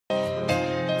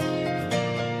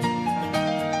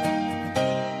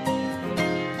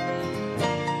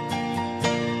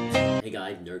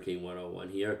Arcane 101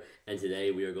 here, and today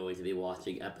we are going to be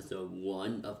watching episode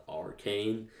 1 of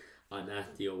Arcane. I'm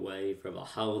actually away from a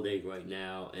holiday right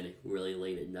now, and it's really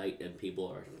late at night and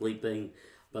people are sleeping,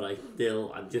 but I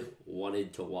just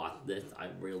wanted to watch this. I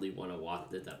really want to watch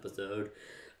this episode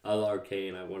of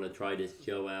Arcane. I want to try this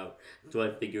show out, so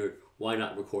I figured why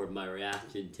not record my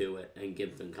reaction to it and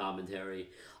give some commentary.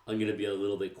 I'm going to be a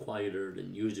little bit quieter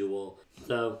than usual,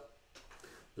 so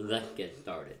let's get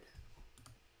started.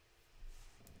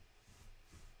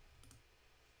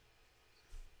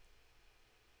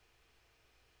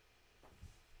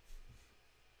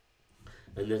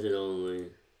 And this is only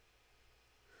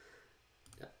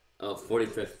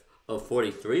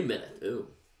 43 minutes. Ooh.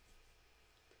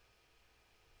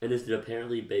 And this is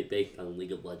apparently based on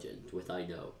League of Legends, which I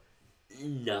know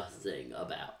nothing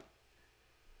about.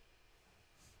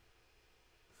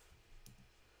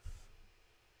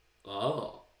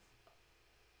 Oh.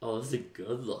 Oh, this is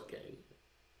good looking.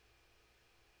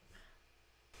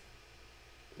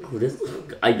 Oh,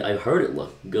 I heard it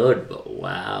looked good, but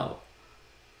wow.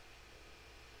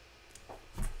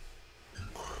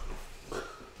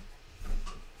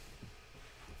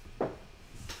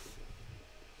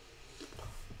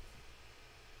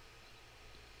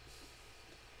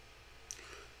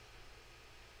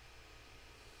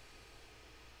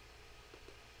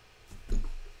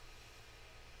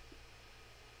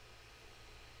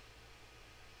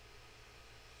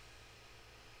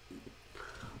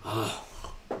 Oh,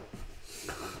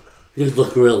 these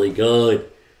look really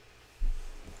good.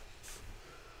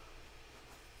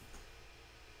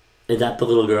 Is that the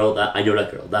little girl? I know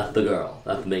that girl. That's the girl.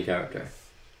 That's the main character.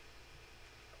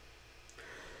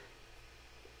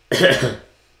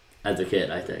 As a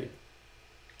kid, I think.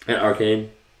 And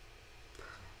Arcane.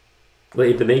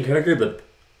 Wait, the main character, but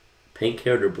pink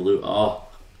haired or blue? Oh.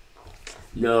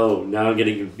 No, now I'm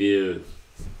getting confused.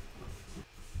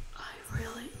 I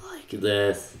really like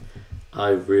this.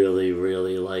 I really,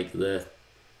 really like this.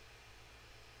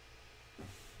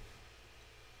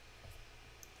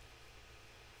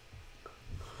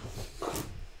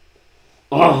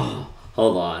 Oh,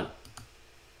 hold on.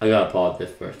 I gotta pause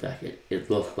this for a second. It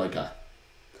looks like a...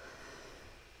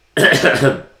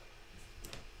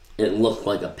 It looks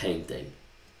like a painting.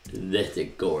 This is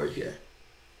gorgeous.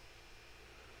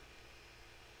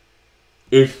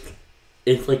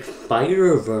 It's like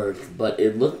Spider-Verse, but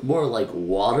it looks more like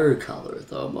watercolors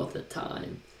though most of the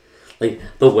time. Like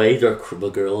the way the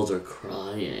girls are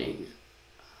crying.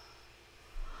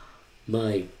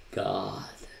 My God.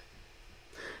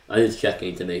 I'm just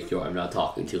checking to make sure I'm not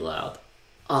talking too loud.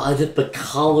 Just the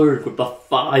colors with the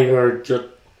fire, just...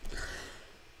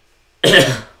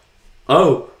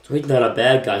 Oh, so he's not a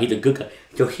bad guy, he's a good guy.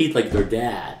 So he's like their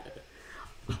dad.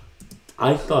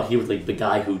 I thought he was like the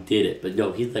guy who did it, but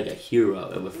no, he's like a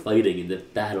hero and we're fighting in this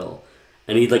battle.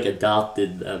 And he's like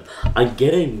adopted them. I'm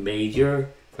getting Major,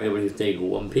 for anyone who's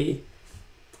taking One Piece.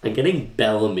 I'm getting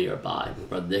Bellamere vibes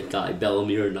from this guy,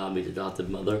 Bellamere, Nami's adopted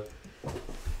mother.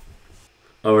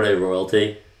 Oh, are they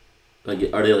royalty?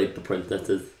 Like, are they like the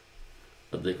princesses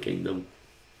of the kingdom?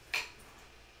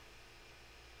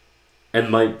 And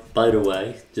by the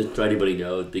way, just so anybody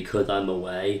knows, because I'm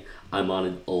away, I'm on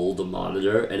an old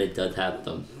monitor, and it does have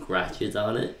some scratches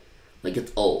on it. Like,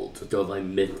 it's old, so if I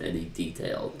miss any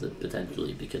details, it's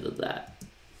potentially because of that.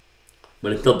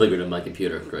 But it's still bigger than my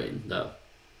computer screen, though.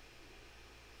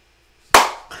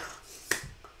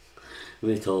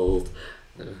 We told,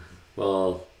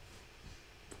 well,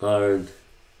 hard.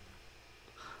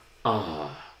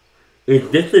 Is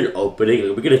this an opening?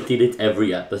 Are we gonna see this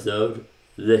every episode?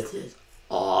 This is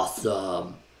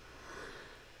awesome.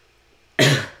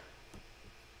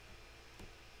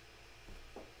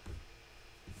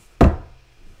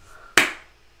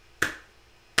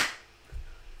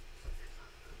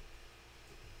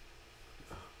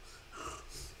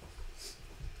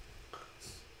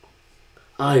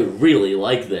 I really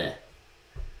like that.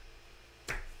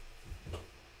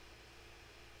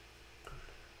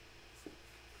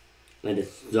 And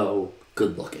it's so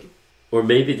good looking. Or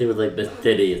maybe they would like the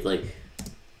city, it's like,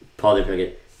 Polly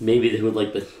Cricket, maybe they would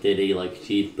like the city, like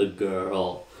she's the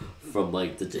girl from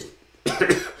like the just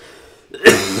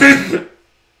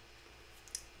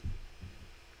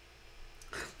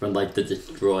from like the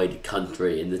destroyed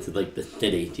country, and this is like the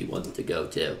city she wants to go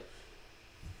to.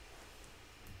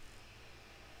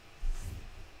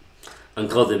 I'm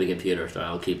closing the computer, so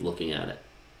I'll keep looking at it.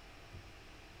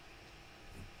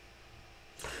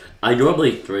 I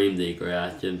normally stream the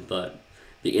reactions, but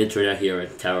the internet here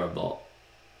is terrible.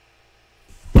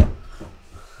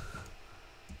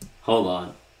 Hold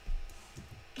on.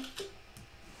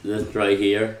 This right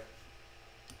here,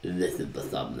 this is the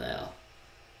thumbnail.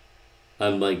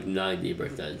 I'm like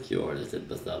 90% sure this is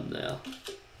the thumbnail.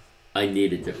 I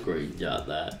needed to screenshot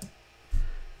that.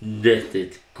 This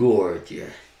is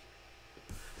gorgeous.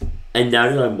 And now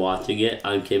that I'm watching it,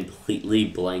 I'm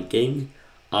completely blanking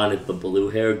on if the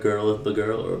blue-haired girl is the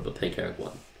girl or the pink-haired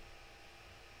one.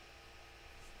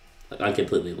 Like, I'm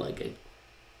completely blanking.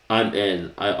 I'm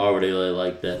in. I already really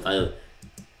like this.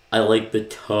 I like the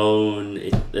tone.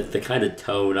 It's the kind of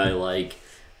tone I like.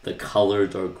 The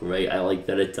colors are great. I like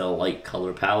that it's a light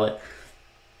color palette.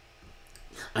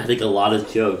 I think a lot of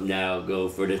shows now go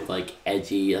for this like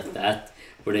edgy effect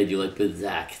where they do like the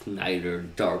Zack Snyder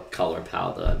dark color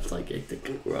palette. I'm just like, it's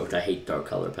gross. I hate dark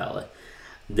color palette.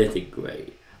 This is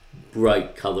great.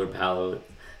 Bright color palette,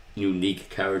 unique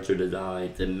character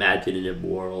designs, imaginative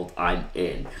world. I'm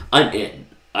in. I'm in.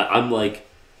 I'm like,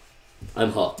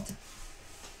 I'm hooked.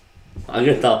 I'm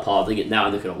gonna stop pausing it now.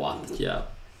 I'm just gonna watch the show.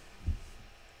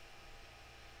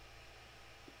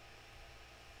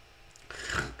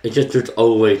 It's just there's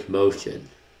always motion.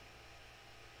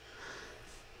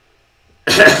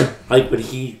 Like when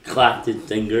he clapped his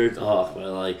fingers off, we're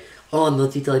like, oh, I'm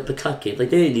going to like the cupcake. Like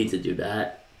they didn't need to do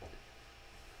that.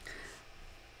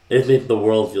 It makes the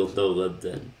world feel so lived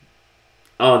in.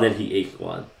 Oh, and then he ate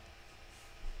one.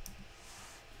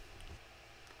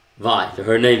 Vi. So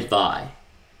her name's Vi.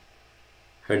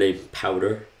 Her name's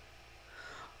Powder.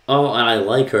 Oh, and I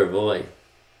like her voice.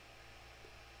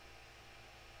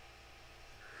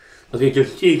 Okay, so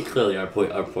she's clearly our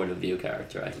point of view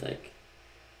character, I think.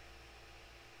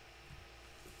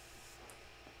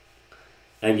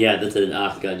 And yeah, this is an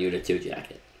Afghan Unit 2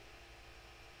 jacket.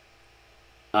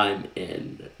 I'm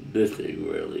in. This is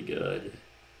really good.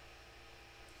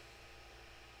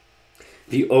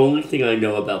 The only thing I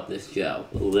know about this show,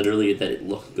 literally, is that it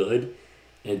looked good,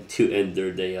 and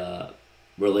there's a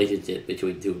relationship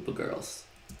between two of the girls.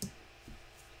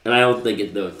 And I don't think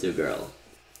it's those two girls.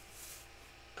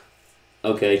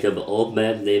 Okay, so the old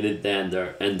man's name is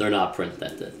Vander, and they're not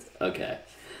princesses. Okay.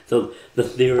 So the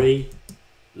theory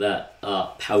that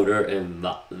Powder and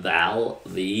Val,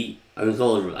 I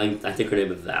think her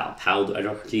name is Val. Powder, I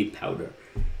don't see Powder.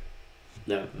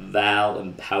 Now, Val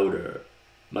and Powder,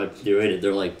 my theory that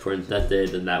they're like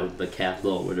princesses, and that was the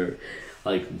castle where their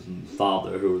like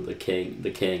father who was the king,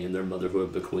 and their mother who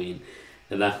was the queen,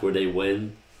 and that's where they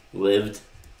lived.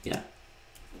 Yeah,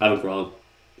 I was wrong.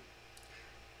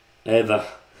 I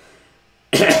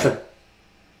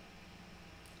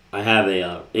have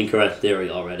a incorrect theory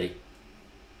already.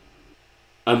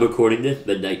 I'm recording this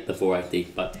the night before I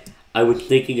think, but I was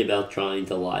thinking about trying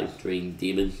to live stream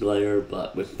Demon Slayer,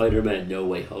 but with Spider-Man No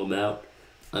Way Home out,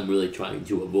 I'm really trying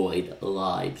to avoid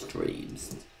live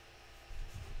streams.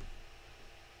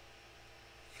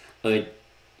 Okay.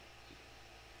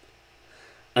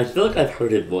 I feel like I've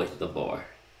heard his voice before.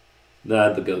 But I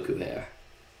have the Goku hair.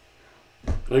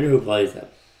 I wonder who plays him.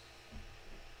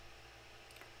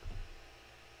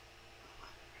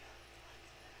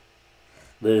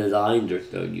 The designs are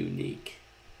so unique.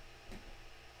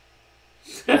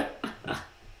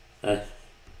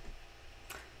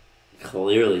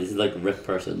 Clearly, this is like Rip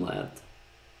Person Land.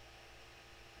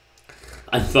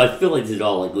 I feel like this is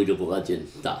all like League of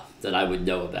Legends stuff that I would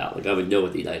know about. Like I would know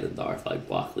what these items are if I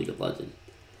watched League of Legends.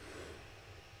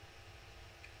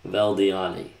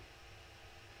 Valdiani.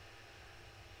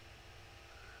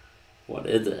 What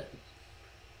is it?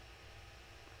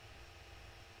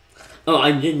 Oh,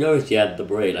 I didn't notice she had the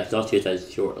braid. I thought she had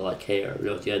short, like, hair.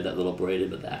 No, she had that little braid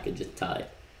in the back and just tied.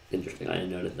 Interesting, I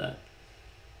didn't notice that.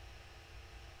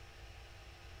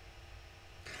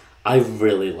 I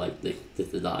really like this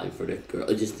design for this girl.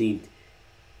 It just needs...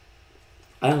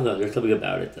 I don't know, there's something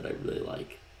about it that I really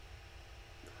like.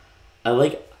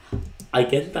 I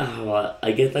guess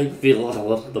I feel I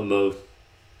love the most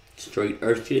straight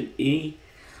urchin-y.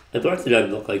 The parts of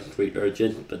them look like street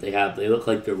urchins, but they look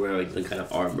like they're wearing some kind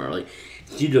of armor. Like,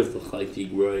 she just looks like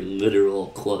she's wearing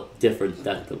literal different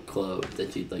sets of clothes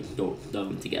that she's like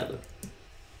sewn together.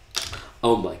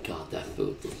 Oh my god, that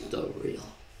food is so real.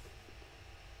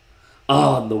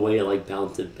 Oh, and the way it like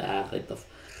bounces back, like the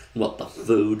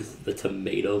food, the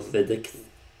tomato physics.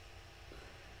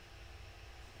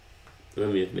 Let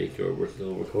me just make sure we're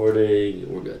still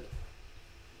recording. We're good.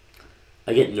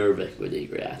 I get nervous with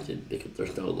these reactions because they're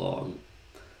so long.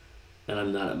 And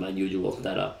I'm not at my usual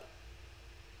setup.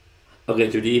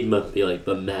 Okay, so these must be like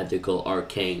the magical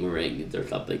Arcane rings or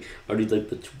something. Are these like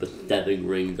the 7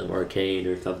 rings of Arcane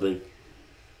or something?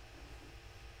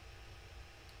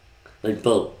 Like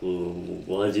the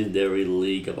legendary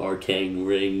League of Arcane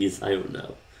rings? I don't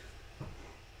know.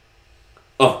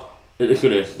 Oh, it's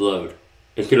gonna explode.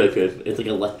 It's like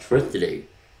electricity.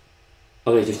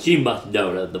 Okay, so she must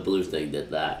know that the blue thing did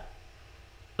that.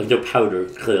 Like the powder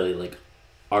is clearly like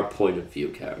our point of view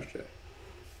character.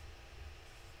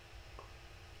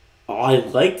 Oh, I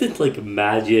like this like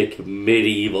magic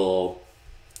medieval.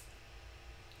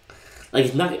 Like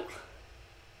it's not.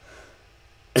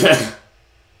 It's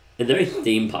very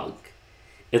steampunk.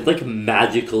 It's like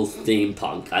magical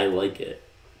steampunk. I like it.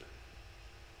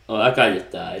 Oh, that guy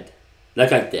just died. That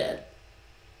guy's dead.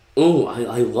 Oh,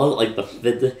 I love like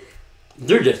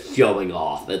they're just showing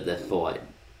off at this point.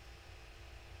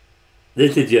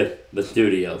 This is just the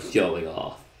studio showing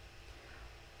off.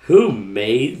 Who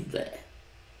made that?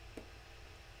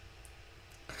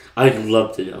 I'd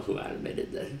love to know who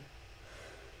animated this.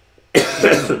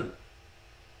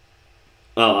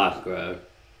 Oh, that's gross.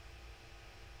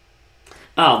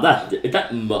 Oh, is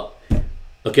that mud?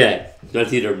 Okay,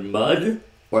 that's either mud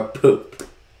or poop.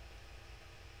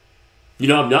 You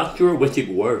know, I'm not sure which is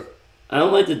worse. I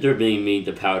don't like that they're being mean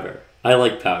to Powder. I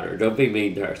like Powder. Don't be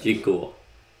mean to her. She's cool.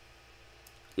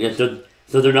 Yeah, so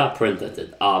they're not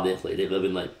princesses. Obviously, they live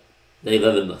in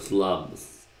the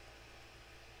slums.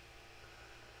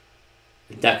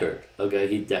 Deckard. Okay,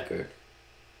 he's Deckard.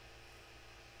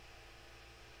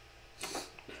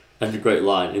 That's a great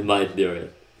line in my theory.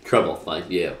 Trouble finds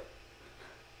you.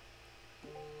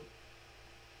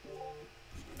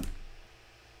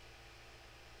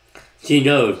 She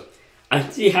knows.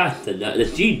 She has to know.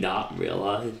 Does she not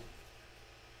realize?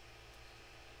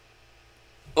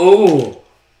 Oh!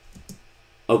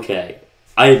 Okay.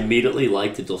 I immediately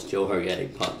like to just show her getting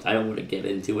pumped. I don't want to get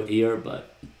into it here,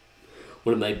 but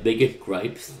one of my biggest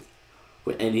gripes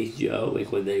with any show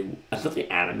is when they, especially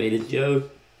animated shows,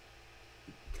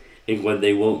 is when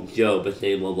they won't show the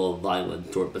same level of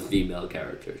violence toward the female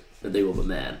characters that they will the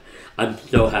man. I'm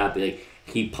so happy. Like,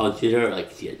 he punches her,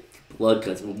 like, she had blood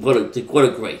cuts. What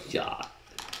a great shot.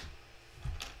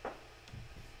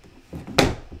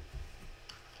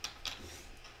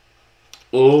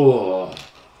 Oh,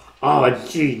 and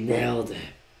she nailed it.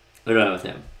 Oh, no, that was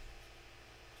him.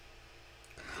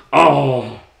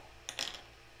 Oh,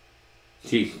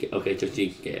 okay, so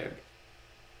she's scared.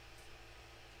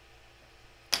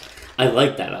 I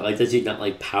like that. I like that she's not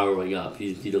like powering up.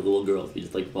 She's a little girl. She's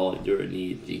just like falling to her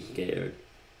knees. She's scared.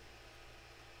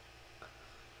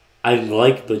 I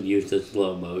like the use of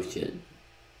slow motion.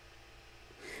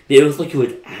 It was like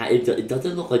it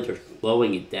doesn't look like they're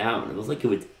slowing it down. It was like it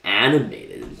was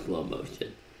animated in slow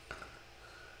motion.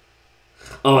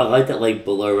 Oh, I like that like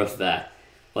blur effect.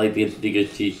 Like because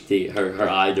her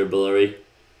eyes are blurry.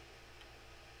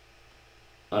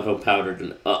 I hope Powder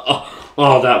didn't. That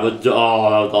was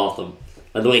awesome.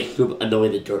 And the way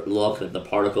the dirt looks and the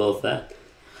particle effect.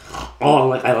 Oh,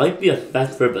 like I like the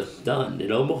effect for the sun. It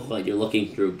almost like you're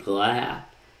looking through glass.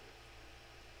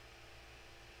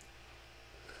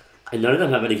 And none of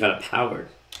them have any kind of power.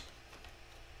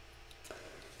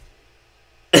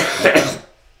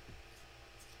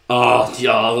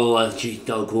 She's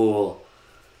so cool.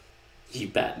 She's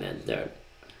Batman there.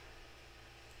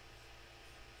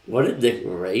 What did they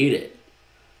rate it?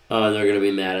 Oh, they're gonna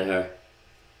be mad at her.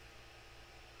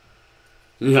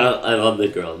 Yeah, I love the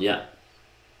girl, yeah.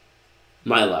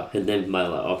 Milo, his name's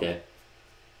Milo, okay.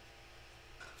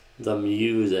 The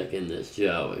music in this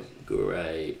show is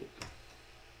great.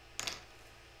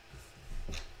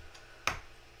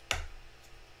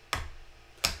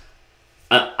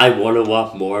 I want to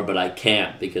watch more, but I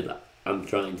can't because I'm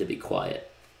trying to be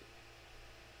quiet.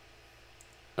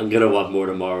 I'm gonna watch more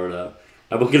tomorrow, though.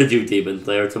 I'm gonna do Demon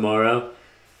Slayer tomorrow.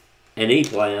 Any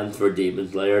plans for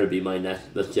Demon Slayer to be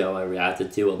the show I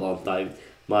reacted to alongside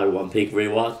my One Piece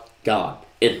rewatch? God,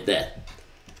 it's dead.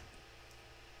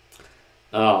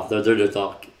 Oh, so they're just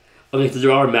talking. Okay, so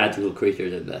there are magical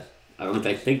creatures in this.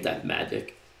 I think that's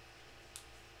magic.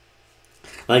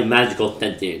 Like magical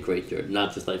sentient creatures,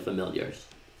 not just like familiars.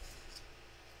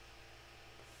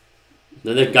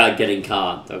 Then this guy getting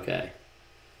conned, okay.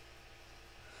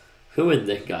 Who is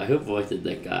this guy? Who voices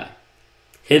this guy?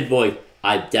 His voice,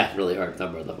 I've definitely heard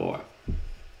somewhere before.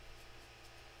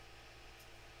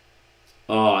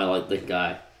 Oh, I like this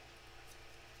guy.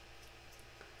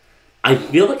 I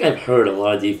feel like I've heard a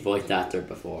lot of these voice actors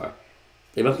before.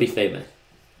 They must be famous.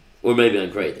 Or maybe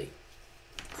I'm crazy.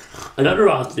 Another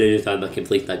Australian time I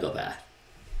complete psychopath.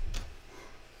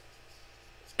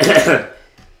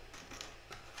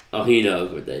 Oh, he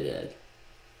knows what they did.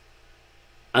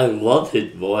 I love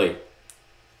his voice.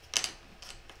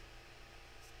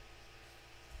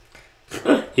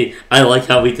 I like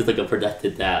how he's just like a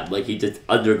protected dad. Like he's just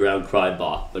underground crime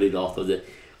boss, but he's also the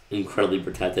incredibly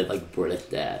protected like British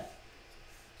dad.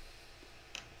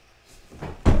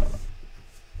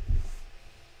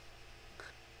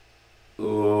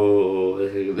 Oh,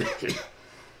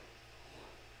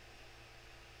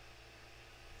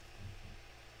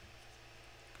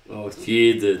 oh,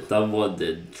 Jesus, someone's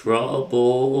in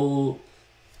trouble.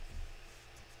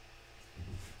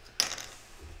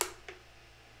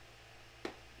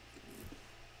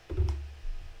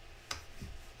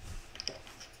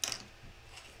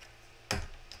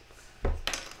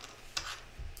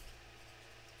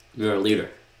 You're a leader.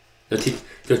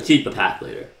 They'll teach the pack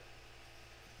later.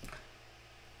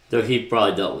 So he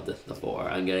probably dealt with this before.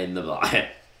 I'm getting the vibe.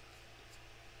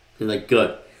 He's like,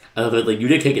 good. I was like, you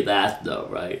did kick his ass though,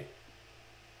 right?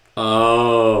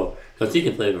 Oh, so she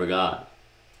completely forgot.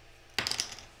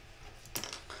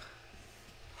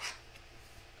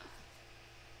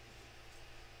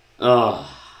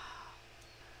 Oh.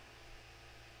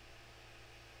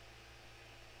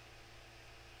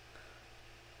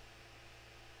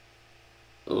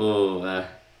 Oh,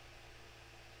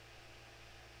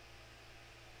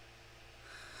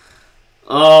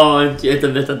 oh, it's a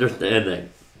misunderstanding.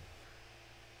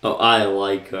 Oh, I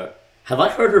like her. Have I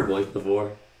heard her voice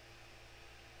before?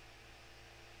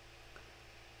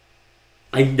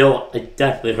 I know, I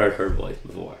definitely heard her voice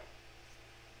before.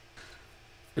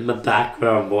 And the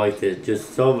background voice is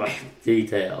just so much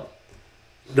detail.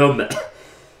 No ma-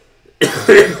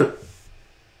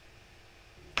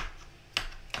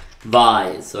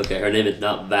 Vise. Okay, her name is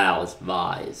not Val, it's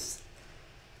Vise.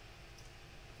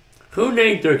 Who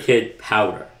named their kid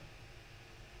Powder?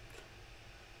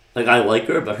 Like, I like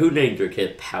her, but who named their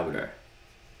kid Powder?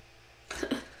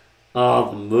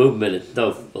 Oh, the movement is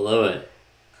so fluid.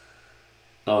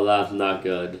 Oh, that's not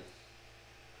good.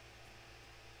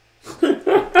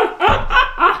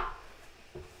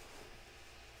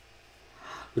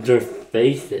 Their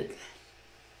faces.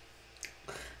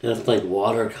 It's like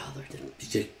watercolor. It's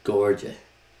just gorgeous.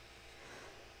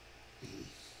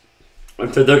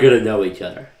 And so they're gonna know each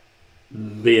other.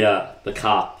 The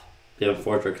cop, the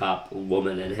unfortunate cop,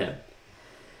 woman, and him.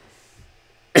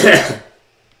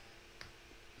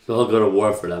 So he'll go to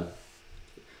war for them.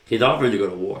 He's offering to go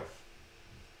to war.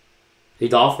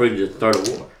 He's offering to start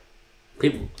a war.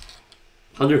 People,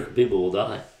 hundreds of people will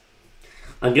die.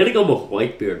 I'm getting almost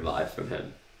Whitebeard vibes from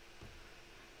him.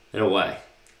 In a way.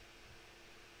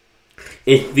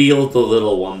 It feels a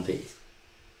little One Piece.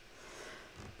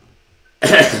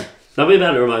 Something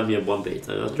about it reminds me of One Piece.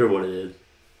 I'm not sure what it is.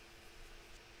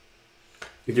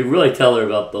 You can really tell her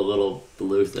about the little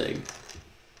blue thing.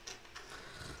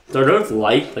 So are those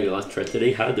lights like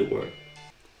electricity? How does it work?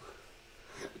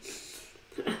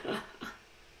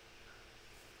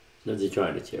 Is he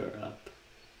trying to cheer her up?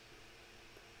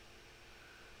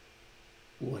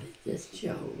 What is this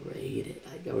show rated?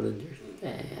 I don't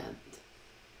understand.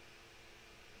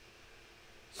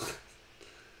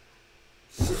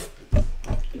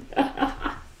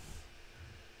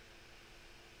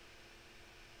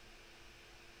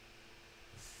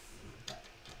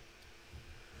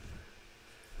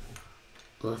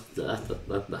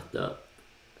 That's messed up.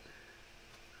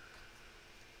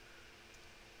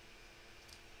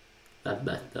 That's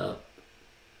messed up.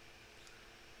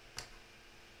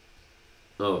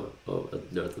 Oh,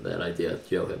 that's a bad idea.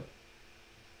 Show him.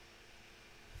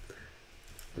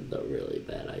 That's a really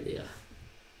bad idea.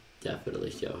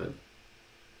 Definitely show him.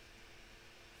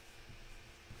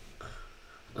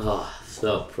 Oh,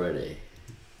 so pretty.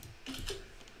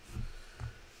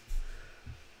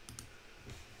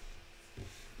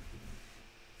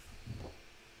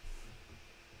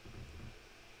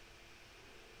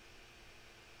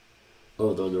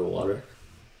 Oh, it's underwater.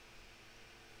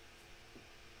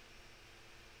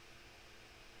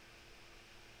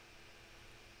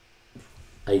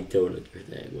 I don't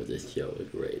understand what this show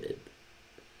is rated.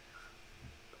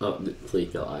 Oh,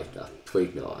 please no eye stuff.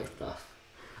 Please no eye stuff.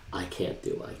 I can't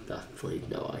do eye stuff. Please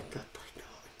no eye stuff. Please no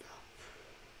eye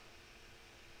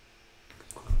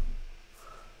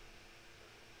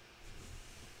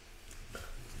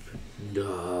stuff.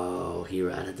 No, he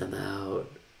ratted them out.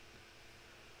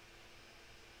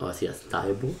 Oh, is he a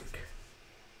cyborg?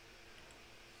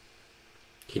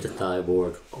 He's a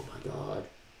cyborg. Oh my god.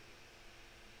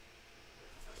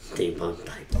 Steampunk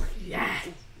cyborg. Yes!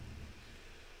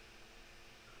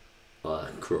 Oh,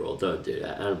 that's cruel. Don't do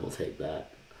that. Animals hate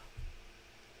that.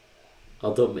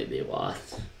 Oh, don't make me watch.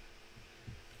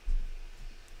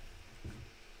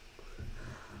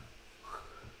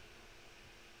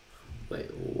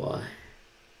 Wait, why?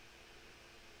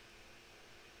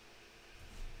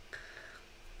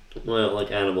 Well, I don't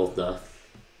like animal stuff.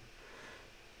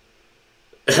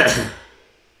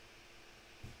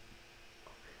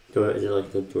 So is it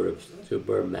like some sort of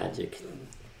super magic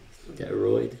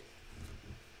steroid?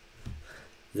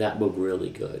 That looked really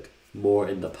good. more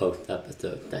in the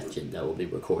post-episode section that will be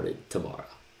recorded tomorrow.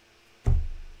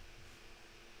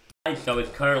 So it's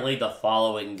currently the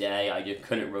following day. I just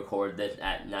couldn't record this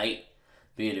at night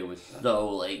because it was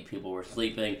so late, people were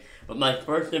sleeping. But my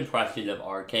first impression of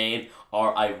Arcane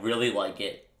are I really like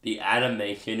it. The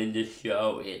animation in this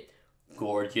show is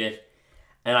gorgeous.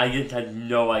 And I just had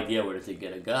no idea where this is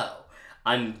going to go.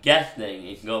 I'm guessing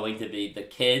it's going to be the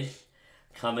kids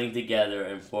coming together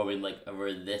and forming like a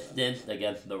resistance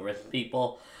against the rich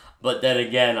people. But then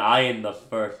again, I in the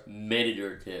first minute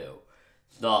or two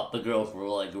thought the girls were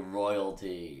like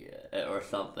royalty or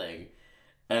something.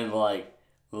 And like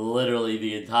literally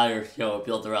the entire show is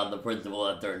built around the principle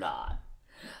that they're not.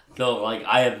 So like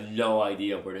I have no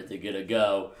idea where this is gonna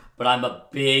go, but I'm a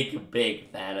big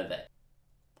fan of it.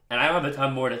 And I don't have a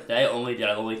ton more to say, I've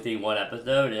only seen one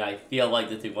episode, and I feel like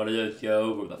this is one of those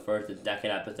shows where the first and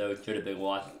second episode should have been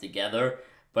watched together,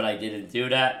 but I didn't do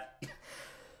that.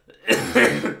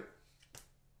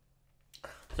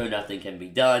 So nothing can be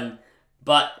done.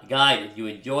 But guys, if you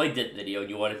enjoyed this video and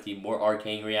you want to see more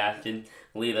Arcane reactions,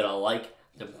 leave it a like,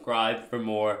 subscribe for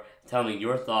more, tell me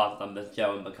your thoughts on the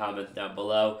show in the comments down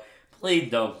below. Please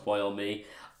don't spoil me.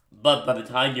 But by the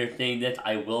time you're seeing this,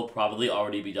 I will probably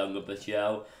already be done with the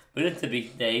show. But just to be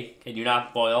safe, can you not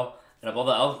spoil? And above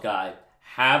all else, guys,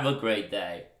 have a great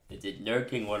day. This is Nerd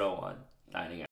King 101, signing out.